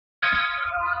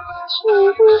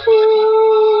You're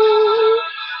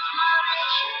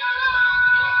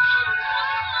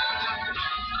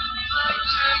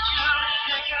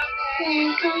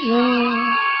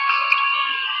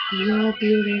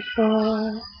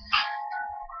beautiful.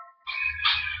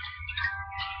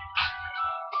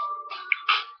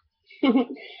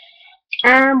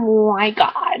 Oh my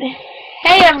god.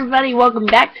 Hey everybody, welcome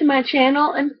back to my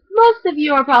channel, and most of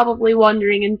you are probably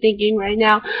wondering and thinking right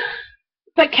now,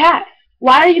 but Kat,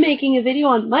 why are you making a video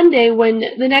on Monday when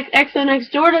the next EXO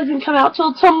Next Door doesn't come out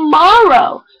till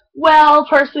tomorrow? Well,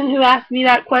 person who asked me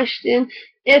that question,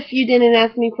 if you didn't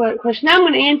ask me a question, I'm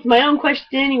going to answer my own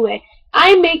question anyway.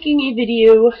 I'm making a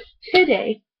video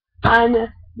today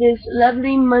on this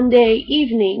lovely Monday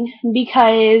evening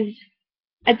because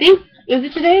I think, is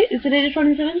it today? Is today the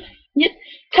 27th? Yep.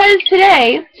 Because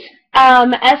today,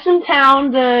 SM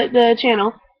Town, the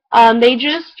channel, they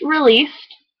just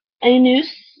released a new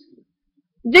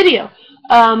video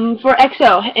for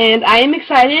EXO, and I am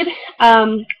excited.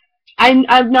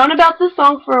 I've known about this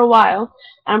song for a while.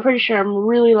 I'm pretty sure I'm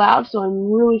really loud, so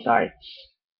I'm really sorry.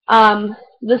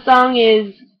 The song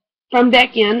is from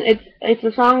Baekhyun. It's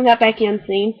a song that Baekhyun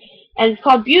sings, and it's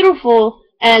called Beautiful,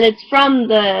 and it's from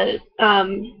their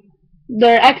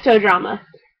EXO drama.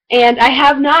 And I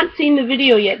have not seen the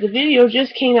video yet. The video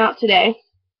just came out today,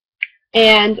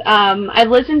 and I've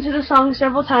listened to the song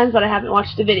several times, but I haven't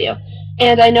watched the video.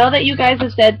 And I know that you guys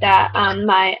have said that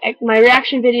my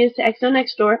reaction videos to EXO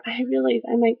Next Door. I realize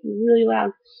I might be really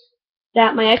loud.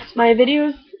 That my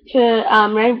videos to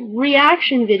my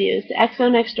reaction videos to EXO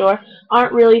Next Door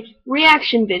aren't really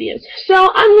reaction videos. So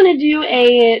I'm gonna do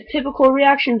a typical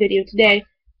reaction video today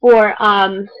for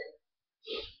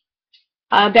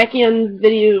Baekhyun's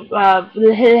video.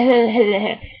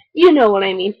 You know what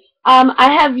I mean.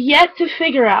 I have yet to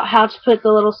figure out how to put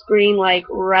the little screen like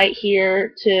right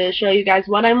here to show you guys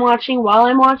what I'm watching while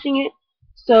I'm watching it.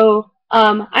 So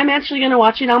I'm actually gonna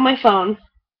watch it on my phone.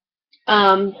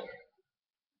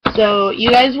 So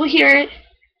you guys will hear it,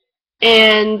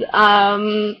 and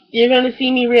you're gonna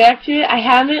see me react to it. I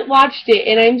haven't watched it,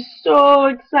 and I'm so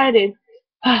excited.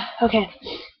 Okay,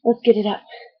 let's get it up.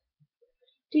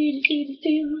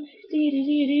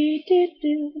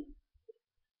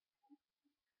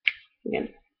 Again.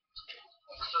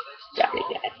 Sorry,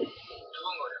 guys.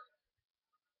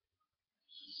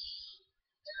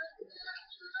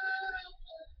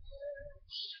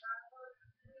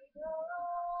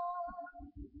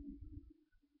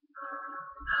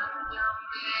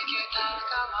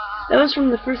 That was from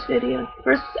the first video,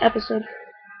 first episode.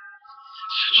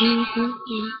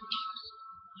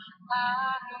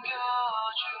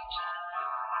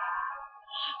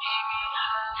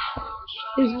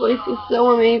 His voice is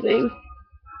so amazing.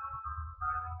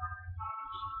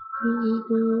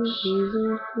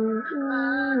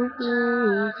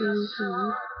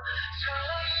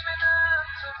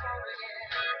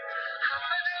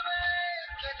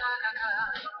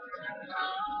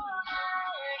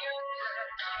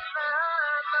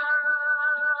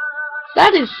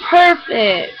 That is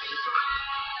perfect.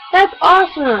 That's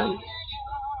awesome.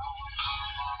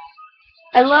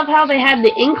 I love how they had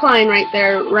the incline right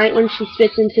there, right when she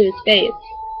spits into his face.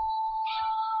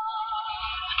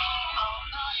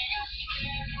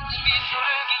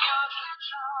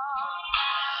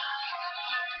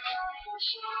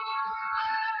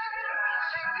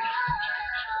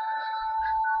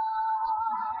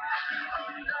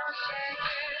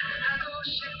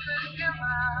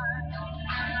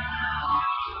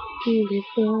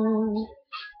 Beautiful.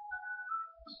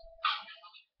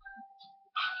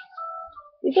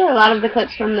 These are a lot of the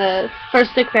clips from the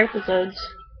first 6 episodes.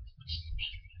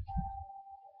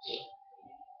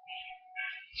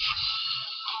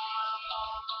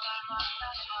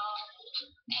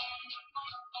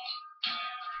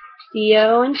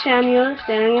 Theo and Samuel are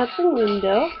staring out the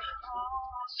window.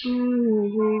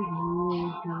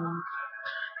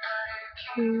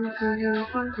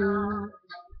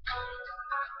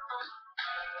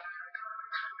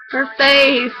 Her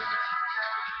face.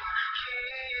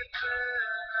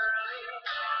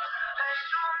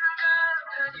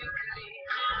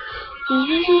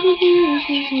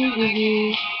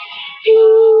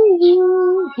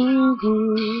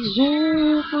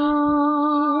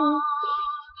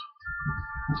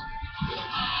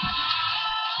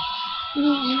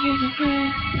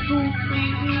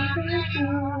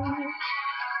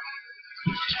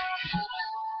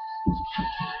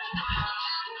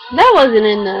 That wasn't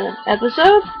in the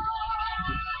episode.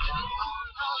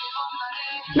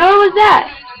 Nor was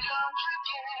that.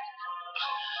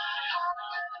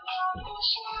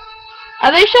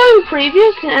 Are they showing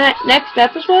previous next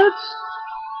episodes?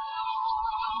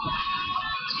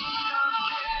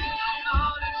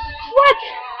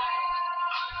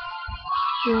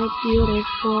 so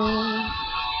beautiful.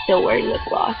 Still wearing lip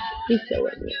gloss. He's still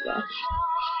wearing lip gloss.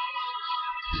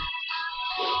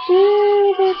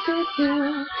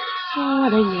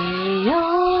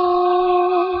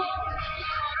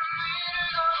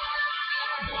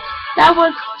 That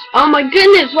was... Oh my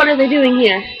goodness, what are they doing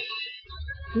here?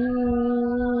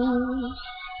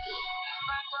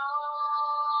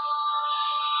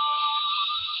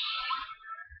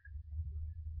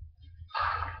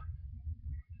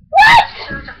 What?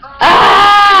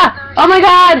 Ah! Oh my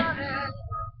god!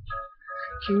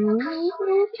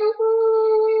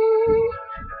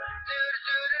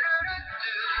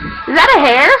 Is that a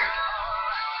hair?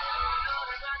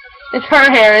 It's her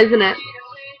hair, isn't it?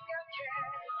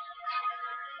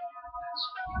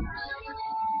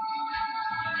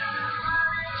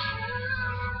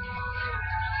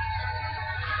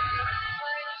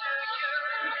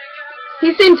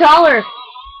 He seemed taller.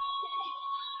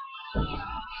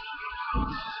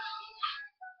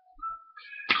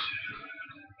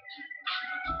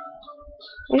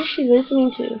 What is she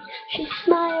listening to? She's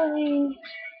smiling.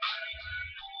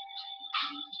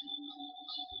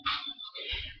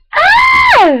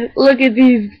 Ah! Look at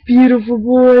these beautiful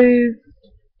boys.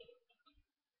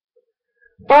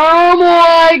 Oh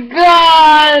my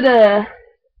god!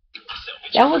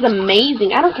 That was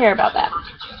amazing. I don't care about that.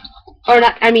 Or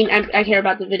not, I mean, I care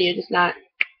about the video, just not.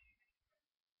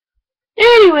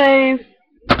 Anyways,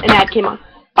 an ad came on.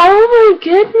 Oh my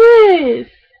goodness!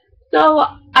 So,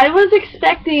 I was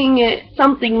expecting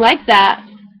something like that.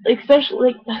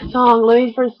 Especially like the song, let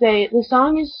me first say, the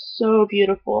song is so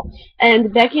beautiful.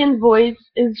 And Baekhyun's voice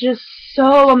is just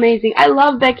so amazing. I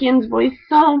love Baekhyun's voice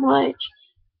so much.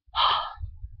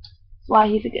 That's why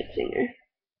he's a good singer.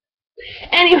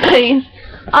 Anyways,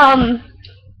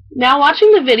 now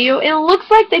watching the video, it looks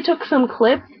like they took some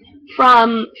clips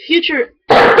from future...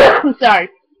 Sorry,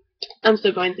 I'm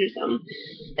still going through some.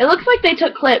 It looks like they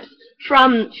took clips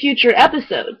from future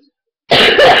episodes.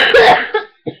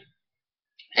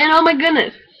 And oh my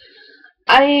goodness,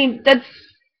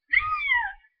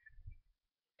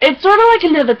 it's sort of like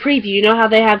another preview. You know how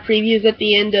they have previews at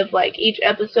the end of like each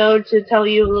episode to tell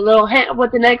you a little hint of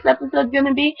what the next episode's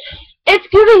gonna be? It's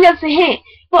giving us a hint.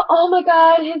 But oh my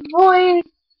god, his voice.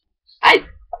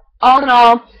 All in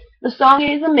all, the song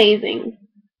is amazing.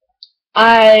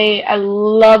 I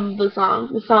love the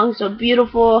song. The song's so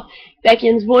beautiful.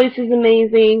 Baekhyun's voice is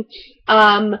amazing.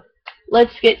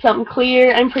 Let's get something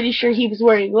clear. I'm pretty sure he was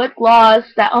wearing lip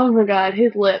gloss. Oh my god,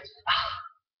 his lips.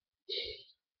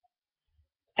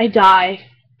 I die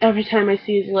every time I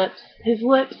see his lips. His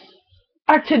lips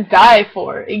are to die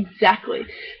for. Exactly.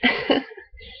 Look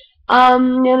at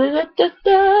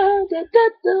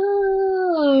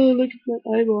my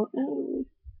eyeball.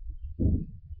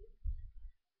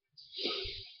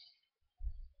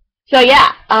 So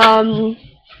yeah,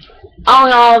 all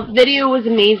in all, video was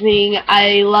amazing.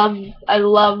 I love it. I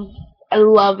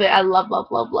love it. Oh my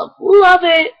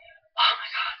god.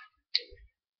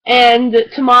 And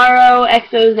tomorrow,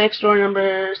 EXO's Next Door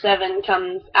number 7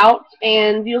 comes out,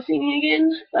 and you'll see me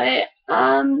again. But,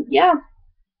 yeah.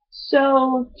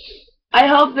 So, I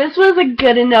hope this was a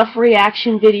good enough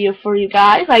reaction video for you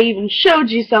guys. I even showed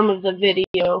you some of the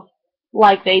video,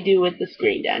 like they do with the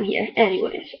screen down here.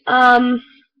 Anyways,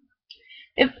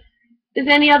 if there's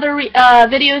any other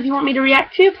videos you want me to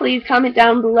react to, please comment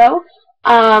down below.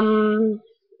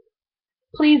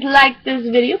 Please like this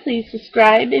video. Please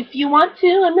subscribe if you want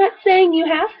to. I'm not saying you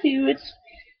have to. It's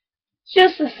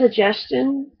just a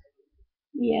suggestion.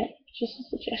 Yeah, just a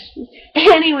suggestion.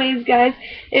 Anyways, guys,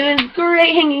 it was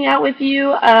great hanging out with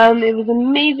you. It was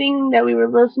amazing that we were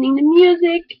listening to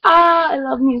music. I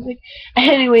love music.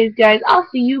 Anyways, guys, I'll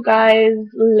see you guys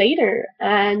later.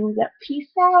 And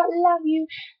peace out. Love you.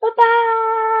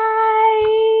 Bye-bye.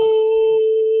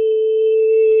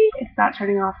 It's not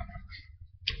turning off.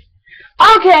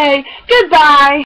 Okay, goodbye.